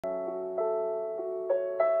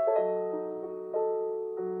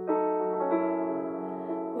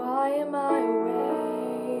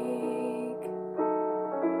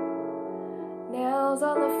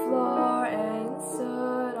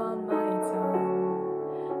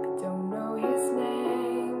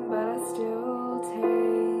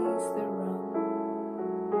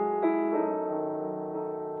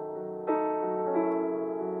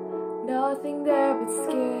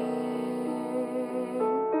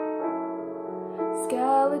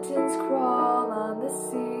skeletons crawl on the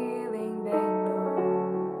ceiling. They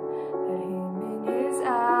know that him and his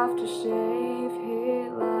aftershave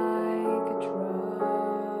hit like a drug.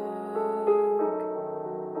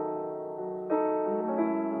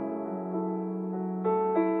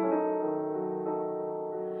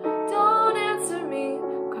 Don't answer me,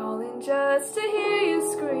 I'm calling just to hear you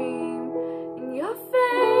scream. And you're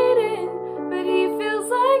fading, but he feels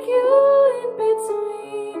like you in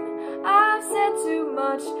between. I've said too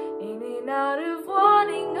much, in and out of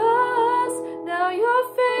wanting us. Now you're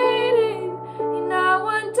fading, and I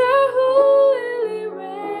wonder who will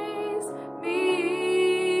erase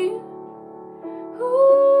me. Who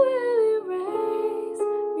will erase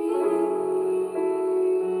me?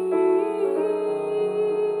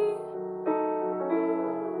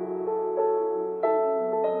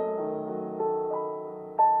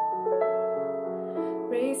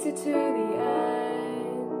 Race you to the end.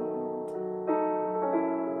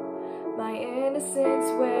 My innocence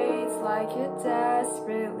waits like it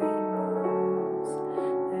desperately knows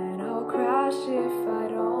that I'll crash if I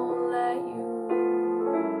don't let you go.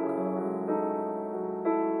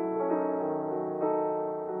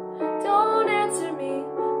 Don't answer me,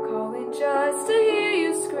 calling just to hear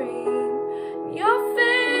you scream. You're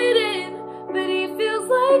fading, but he feels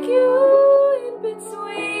like you in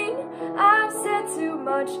between. I've said too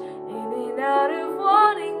much, in and out of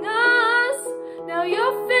wanting us. Now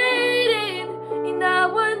you're fading, and I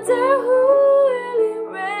wonder who will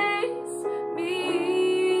erase me.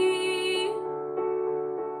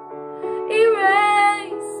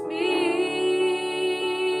 Erase me.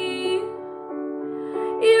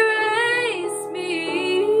 Erase me.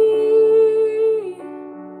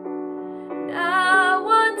 And I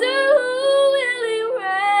wonder who will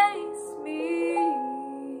erase me.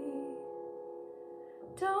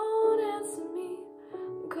 Don't answer me,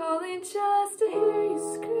 I'm calling just to hear you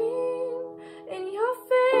scream. And you're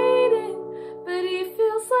fading, but he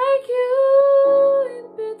feels like you in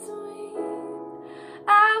between.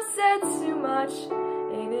 I've said too much,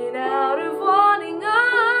 in and out of wanting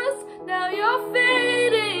us. Now you're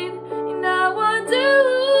fading, and I wonder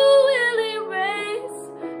who will erase.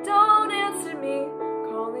 Don't answer me,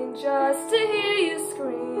 calling just to hear you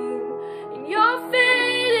scream. And you're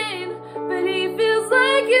fading, but he feels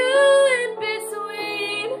like you in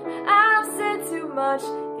between. I've said too much,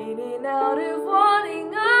 in and out of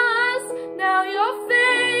wanting us.